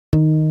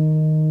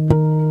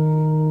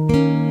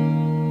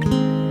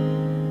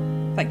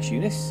Thanks,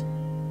 Eunice.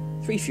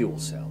 3 fuel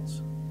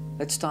cells.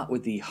 Let's start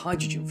with the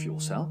hydrogen fuel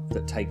cell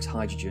that takes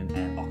hydrogen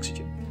and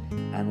oxygen.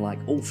 And like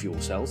all fuel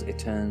cells, it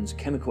turns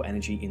chemical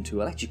energy into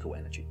electrical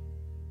energy.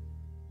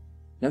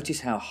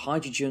 Notice how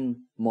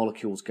hydrogen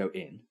molecules go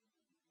in.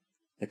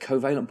 The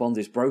covalent bond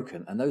is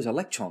broken, and those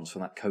electrons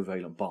from that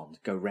covalent bond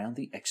go round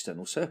the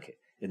external circuit,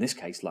 in this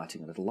case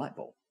lighting a little light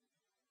bulb.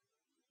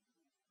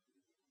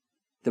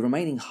 The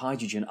remaining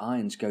hydrogen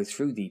ions go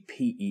through the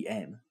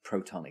PEM,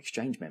 proton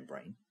exchange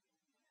membrane,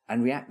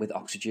 and react with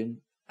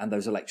oxygen and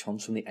those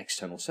electrons from the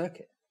external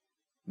circuit,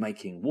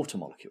 making water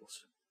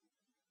molecules.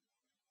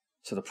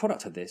 So the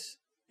product of this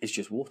is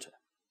just water.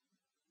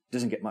 It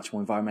doesn't get much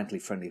more environmentally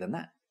friendly than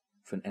that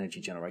for an energy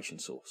generation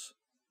source.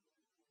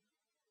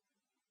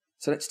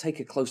 So let's take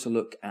a closer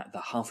look at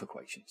the half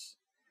equations.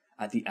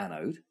 At the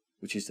anode,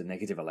 which is the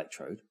negative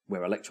electrode,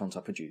 where electrons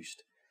are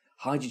produced,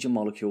 hydrogen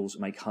molecules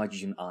make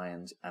hydrogen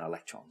ions and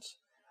electrons.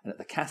 And at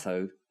the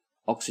cathode,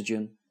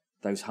 oxygen,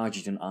 those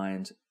hydrogen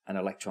ions and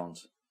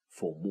electrons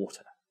form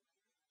water.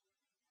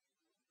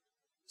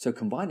 So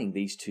combining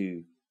these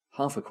two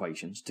half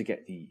equations to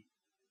get the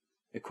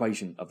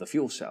equation of the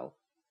fuel cell,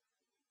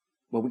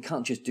 well, we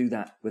can't just do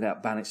that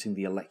without balancing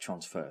the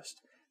electrons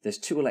first. There's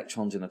 2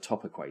 electrons in the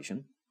top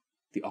equation,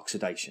 the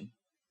oxidation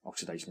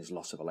is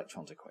loss of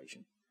electrons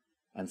equation,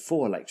 and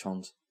 4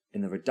 electrons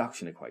in the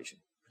reduction equation,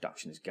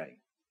 reduction is gain.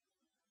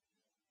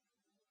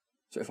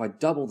 So if I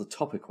double the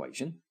top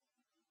equation,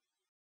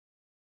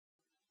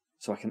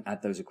 so I can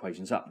add those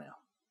equations up now.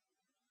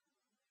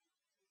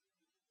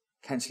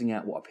 Cancelling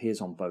out what appears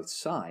on both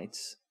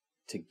sides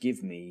to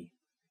give me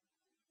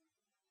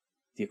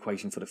the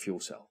equation for the fuel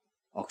cell.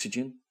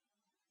 Oxygen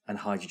and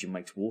hydrogen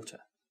makes water.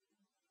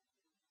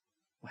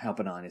 Well, how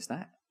benign is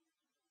that?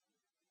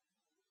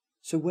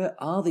 So where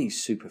are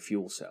these super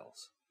fuel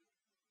cells?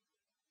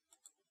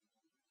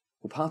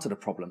 Well, part of the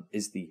problem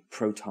is the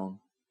proton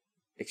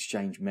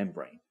exchange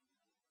membrane,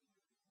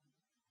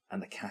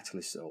 and the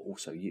catalysts are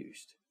also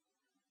used.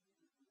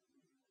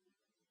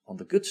 On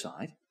the good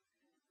side,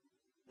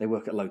 they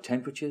work at low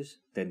temperatures,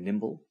 they're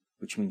nimble,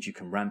 which means you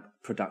can ramp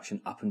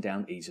production up and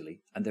down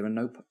easily, and there are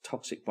no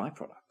toxic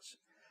byproducts.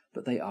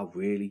 But they are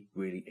really,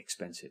 really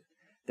expensive.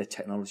 Their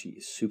technology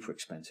is super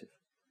expensive,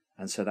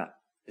 and so that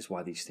is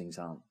why these things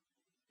aren't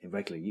in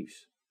regular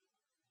use.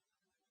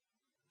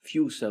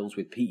 Fuel cells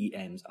with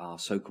PEMs are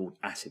so-called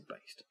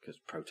acid-based, because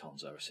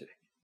protons are acidic.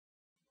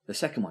 The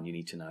second one you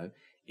need to know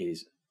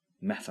is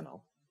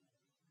methanol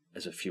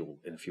as a fuel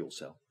in a fuel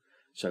cell.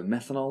 So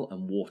methanol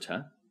and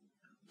water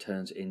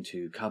turns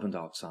into carbon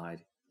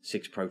dioxide,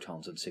 6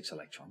 protons and 6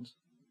 electrons.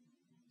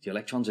 The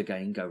electrons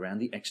again go around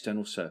the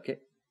external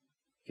circuit,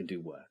 can do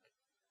work,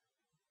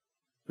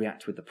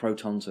 react with the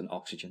protons and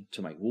oxygen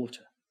to make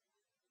water.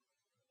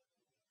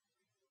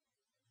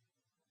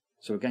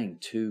 So again,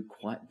 2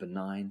 quite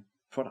benign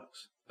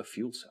products of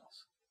fuel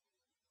cells,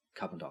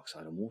 carbon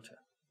dioxide and water.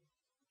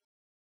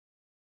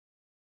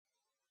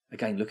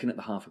 Again, looking at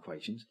the half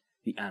equations,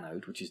 the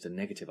anode, which is the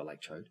negative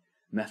electrode,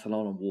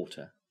 methanol and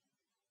water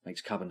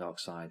makes carbon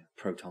dioxide,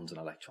 protons and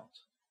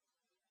electrons.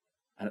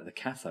 And at the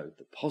cathode,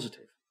 the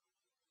positive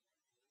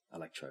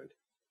electrode,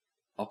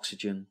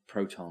 oxygen,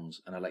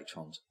 protons and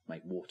electrons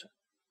make water.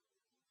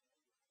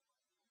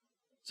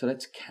 So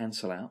let's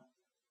cancel out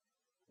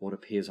what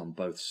appears on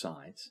both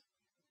sides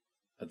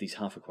of these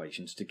half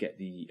equations to get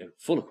the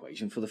full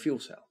equation for the fuel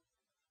cell,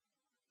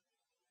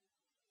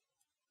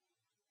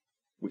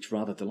 which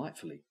rather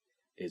delightfully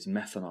is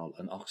methanol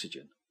and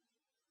oxygen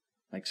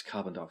makes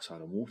carbon dioxide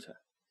and water.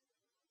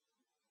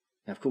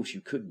 Now, of course,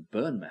 you could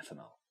burn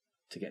methanol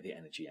to get the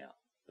energy out,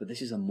 but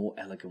this is a more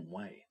elegant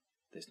way.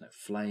 There's no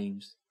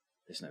flames,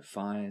 there's no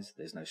fires,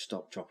 there's no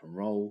stop, drop and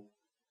roll,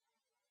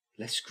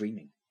 less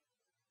screaming.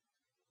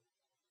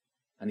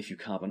 And if you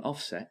carbon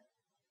offset,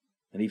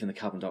 then even the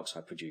carbon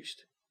dioxide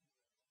produced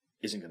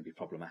isn't going to be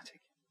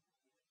problematic.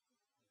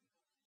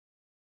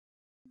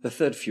 The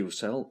third fuel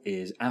cell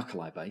is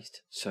alkali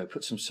based, so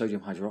put some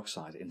sodium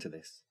hydroxide into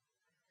this.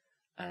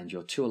 And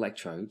your 2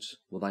 electrodes,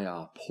 well, they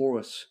are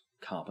porous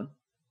carbon,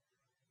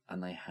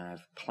 and they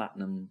have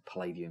platinum,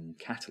 palladium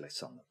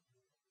catalysts on them.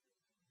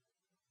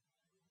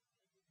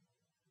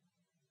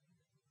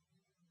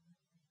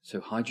 So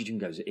hydrogen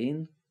goes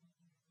in,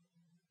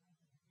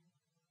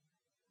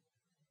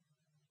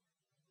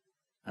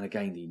 and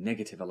again the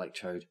negative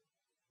electrode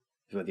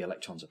is where the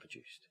electrons are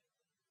produced.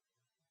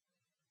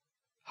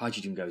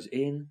 Hydrogen goes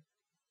in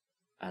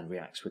and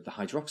reacts with the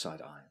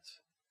hydroxide ions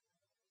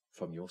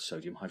from your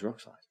sodium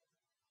hydroxide.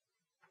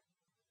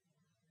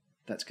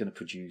 That's going to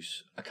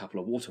produce a couple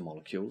of water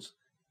molecules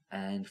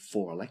and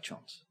 4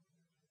 electrons.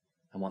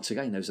 And once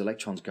again, those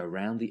electrons go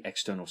round the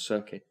external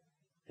circuit,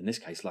 in this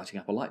case lighting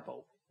up a light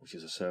bulb, which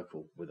is a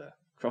circle with a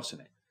cross in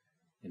it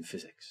in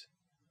physics.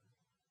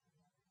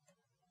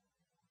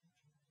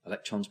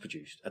 Electrons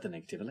produced at the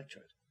negative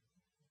electrode,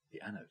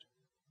 the anode.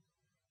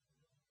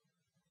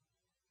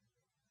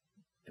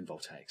 In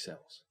voltaic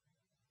cells.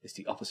 It's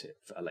the opposite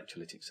for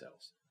electrolytic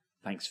cells.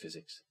 Thanks,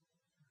 physics.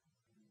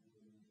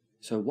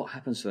 So what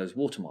happens to those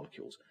water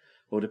molecules?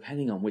 Well,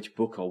 depending on which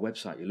book or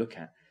website you look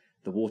at,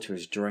 the water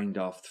is drained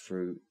off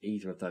through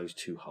either of those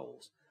two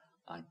holes.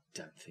 I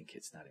don't think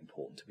it's that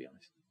important, to be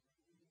honest.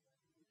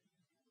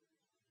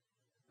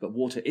 But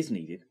water is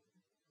needed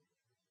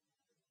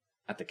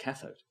at the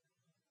cathode,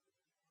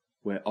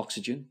 where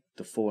oxygen,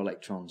 the 4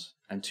 electrons,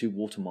 and 2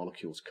 water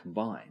molecules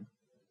combine,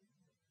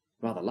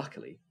 rather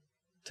luckily,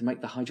 to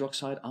make the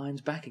hydroxide ions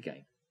back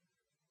again.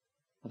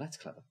 Well, that's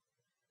clever.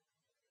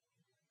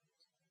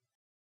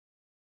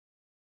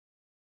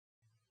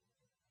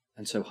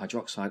 And so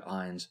hydroxide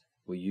ions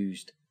were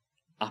used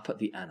up at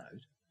the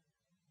anode,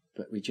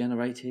 but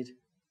regenerated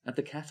at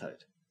the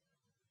cathode.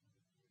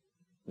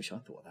 Wish I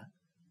thought of that.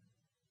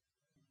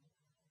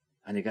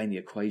 And again, the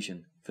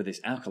equation for this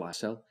alkali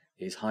cell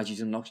is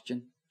hydrogen and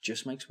oxygen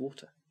just makes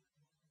water.